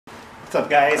What's up,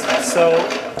 guys? So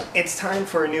it's time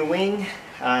for a new wing.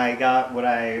 I got what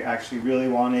I actually really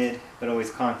wanted but always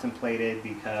contemplated,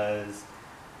 because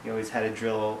you always had to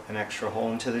drill an extra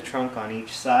hole into the trunk on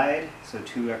each side, so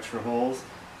 2 extra holes.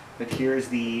 But here's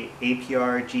the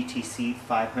APR GTC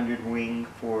 500 wing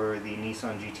for the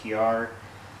Nissan GTR.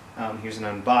 Here's an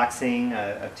unboxing.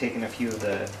 I've taken a few of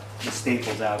the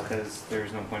staples out because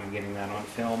there's no point in getting that on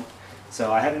film.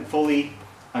 So I haven't fully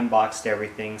unboxed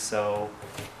everything, so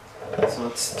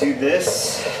let's do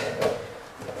this.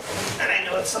 And I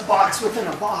know it's a box within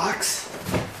a box.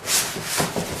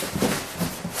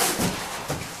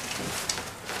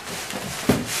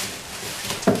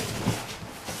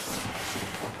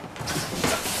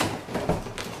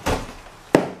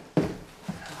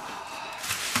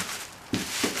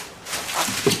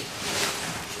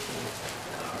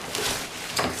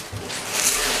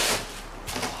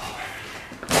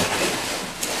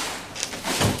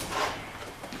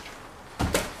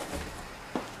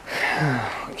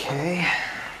 Okay.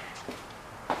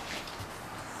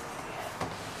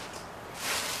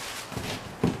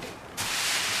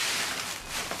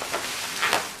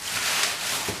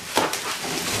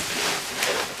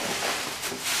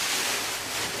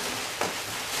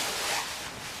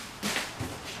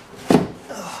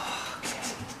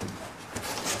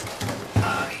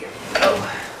 Here we go.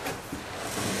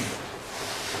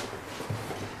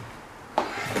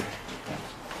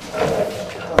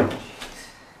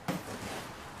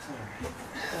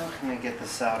 How can I get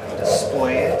this out and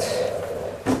display it?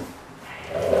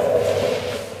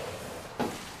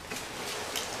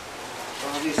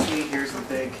 Obviously, here's the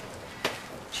big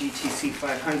GTC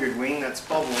 500 wing that's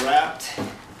bubble wrapped.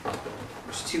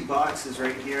 There's 2 boxes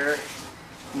right here.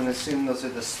 I'm going to assume those are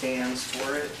the stands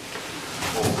for it.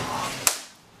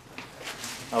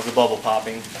 How's the bubble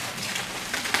popping?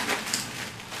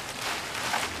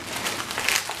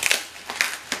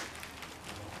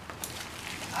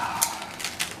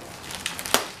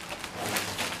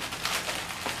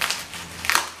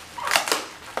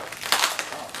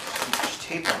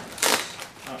 Tape on this.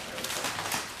 Oh, there we go.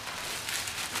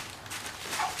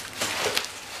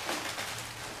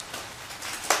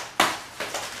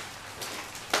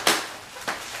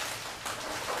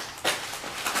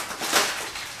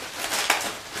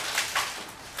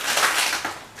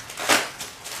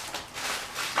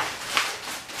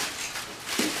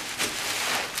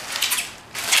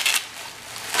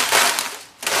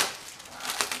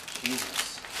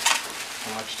 Jesus, so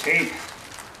much tape.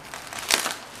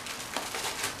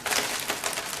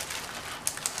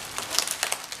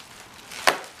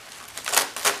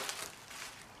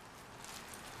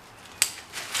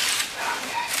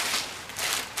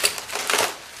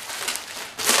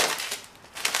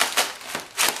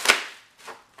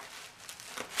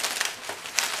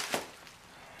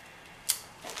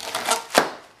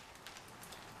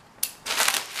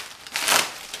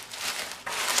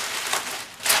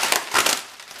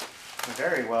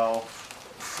 Very well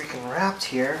freaking wrapped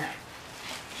here.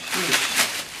 Sheesh.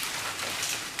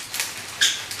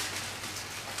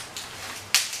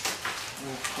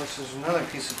 And of course, there's another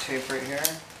piece of tape right here.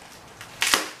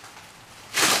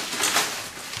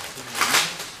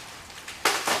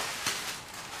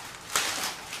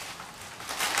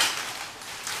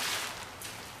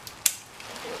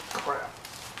 Crap.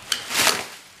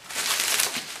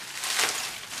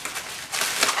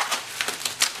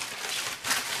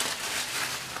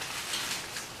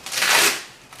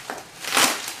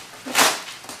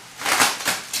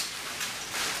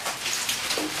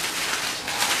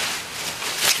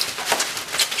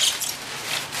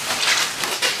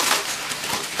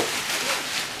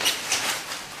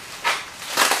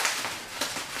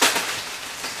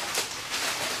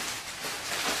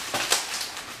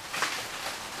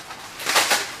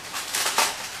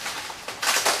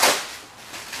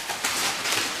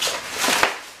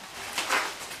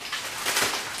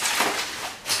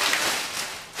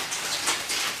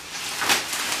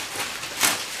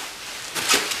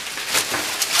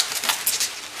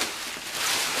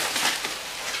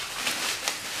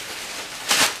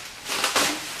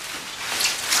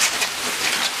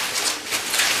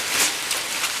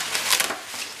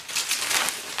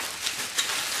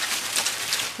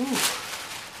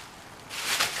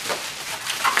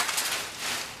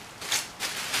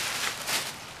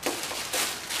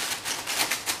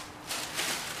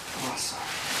 Awesome.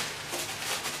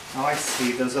 Oh, I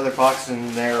see. Those other boxes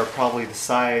in there are probably the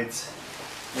sides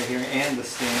right here and the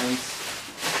stands.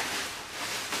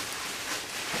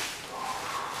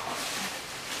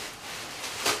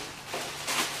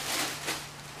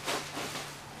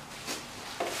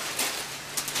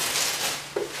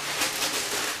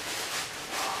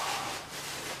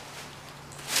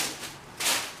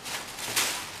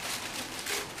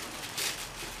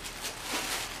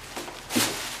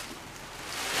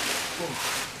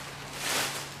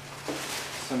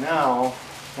 now,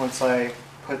 once I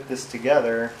put this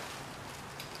together,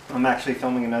 I'm actually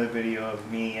filming another video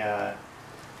of me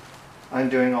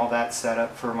undoing all that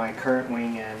setup for my current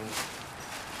wing and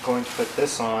going to put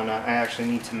this on. I actually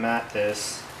need to mat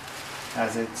this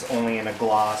as it's only in a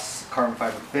gloss carbon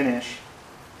fiber finish.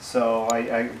 So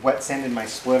I wet sanded my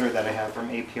splitter that I have from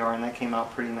APR, and that came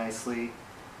out pretty nicely.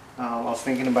 I was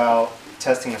thinking about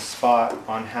testing a spot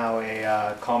on how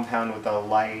a compound with a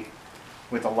light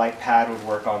pad would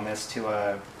work on this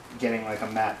to getting like a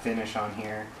matte finish on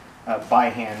here by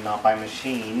hand, not by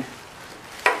machine.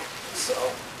 So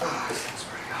this thing's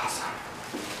pretty awesome.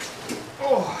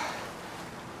 Oh,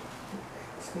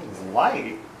 this thing's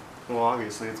light. Well,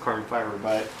 obviously it's carbon fiber,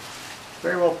 but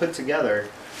very well put together.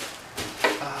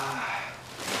 Let's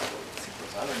see what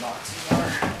those other boxes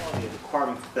are. Oh, yeah,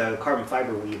 the carbon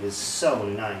fiber weave is so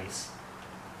nice.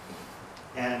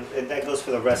 And that goes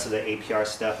for the rest of the APR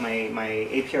stuff. My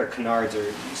APR canards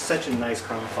are such a nice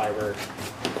carbon fiber.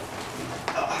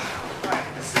 Oh, right,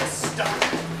 this is stuck.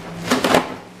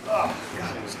 Oh,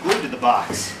 God, it was glued to the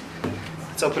box.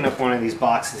 Let's open up one of these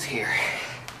boxes here.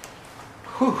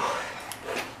 Whew.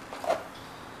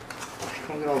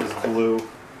 Look at all this glue.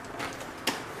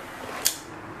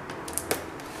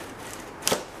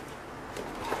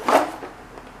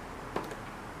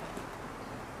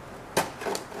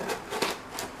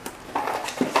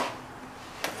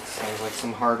 Sounds like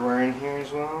some hardware in here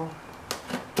as well.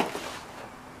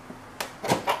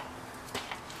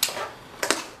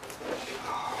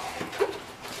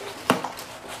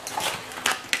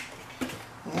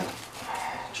 Yep.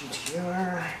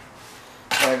 GTR.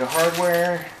 Bag of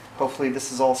hardware. Hopefully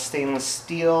this is all stainless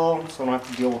steel, so I don't have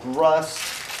to deal with rust.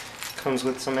 Comes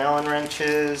with some Allen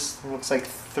wrenches. It looks like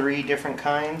 3 different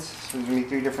kinds, so there's going to be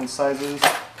 3 different sizes.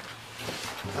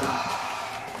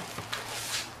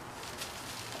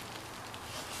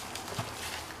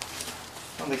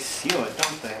 Oh, they seal it,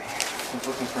 don't they? I was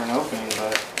looking for an opening,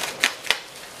 but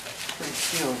it's pretty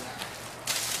sealed.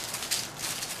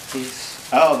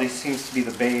 These seems to be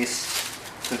the base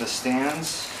for the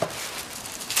stands.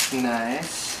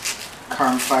 Nice.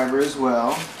 Carbon fiber as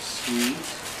well. Sweet.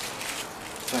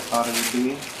 As I thought it would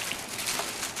be.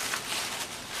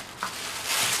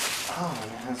 Oh,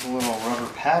 and it has a little rubber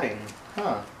padding.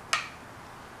 Huh.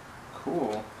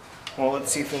 Cool. Well,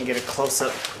 let's see if we can get a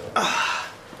close-up.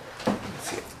 Let's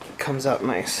see if it comes out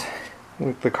nice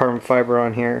with the carbon fiber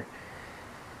on here.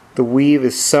 The weave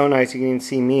is so nice, you can even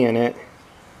see me in it.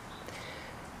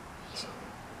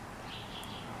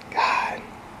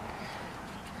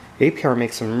 APR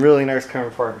makes some really nice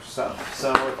carbon fiber stuff.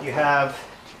 So if you have,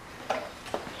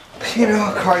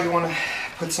 a car you want to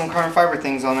put some carbon fiber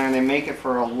things on there, and they make it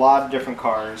for a lot of different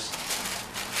cars,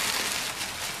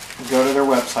 go to their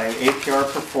website, APR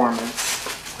Performance.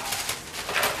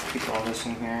 Keep all this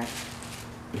in here.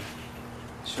 It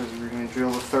shows you we're going to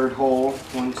drill the 3rd hole,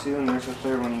 1, 2, and there's the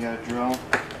 3rd one you got to drill.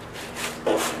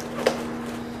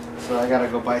 So I got to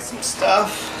go buy some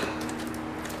stuff.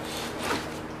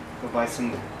 Go buy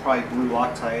some probably blue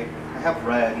Loctite. I have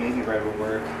red, maybe red will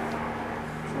work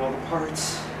for all the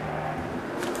parts.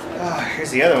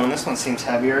 Here's the other one. This one seems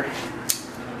heavier.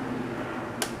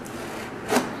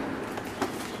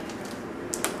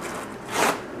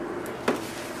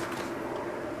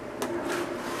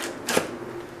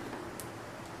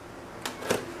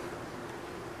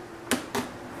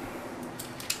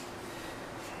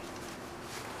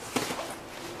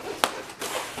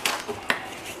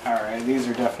 Alright, these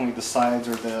are definitely the sides,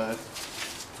 or I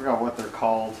forgot what they're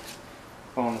called,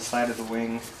 on the side of the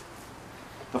wing.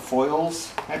 The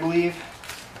foils, I believe.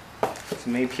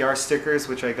 Some APR stickers,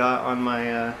 which I got on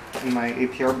my in my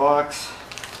APR box.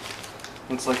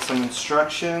 Looks like some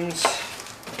instructions.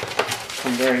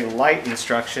 Some very light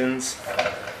instructions.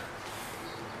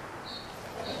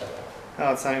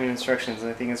 Oh, it's not even instructions.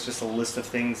 I think it's just a list of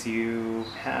things you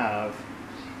have.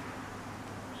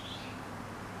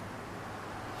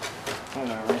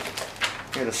 Whatever.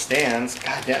 Here are the stands.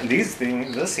 God damn, these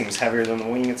things, this seems heavier than the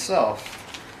wing itself.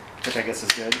 Which I guess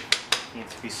is good.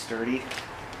 Needs to be sturdy.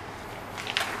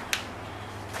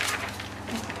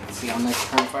 Let's see how nice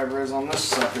carbon fiber is on this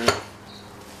sucker.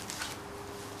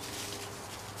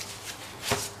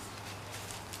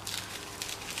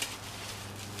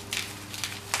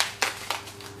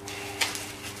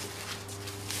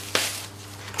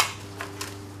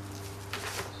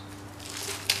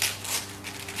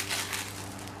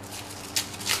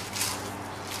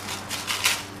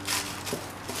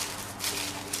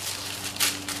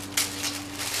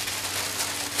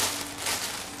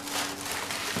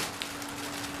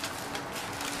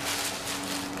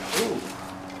 Ooh.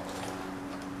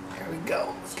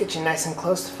 get you nice and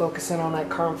close to focus in on that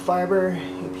carbon fiber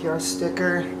APR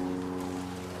sticker.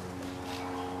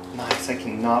 Nice, I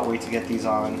cannot wait to get these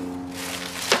on.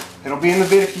 It'll be in the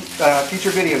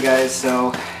future video, guys,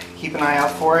 so keep an eye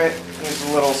out for it. Here's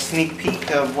a little sneak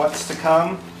peek of what's to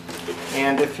come.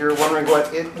 And if you're wondering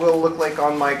what it will look like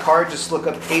on my car, just look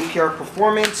up APR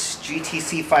Performance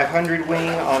GTC 500 wing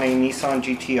on a Nissan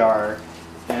GTR.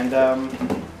 And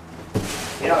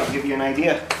yeah, I'll give you an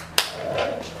idea.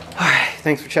 Alright,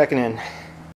 thanks for checking in.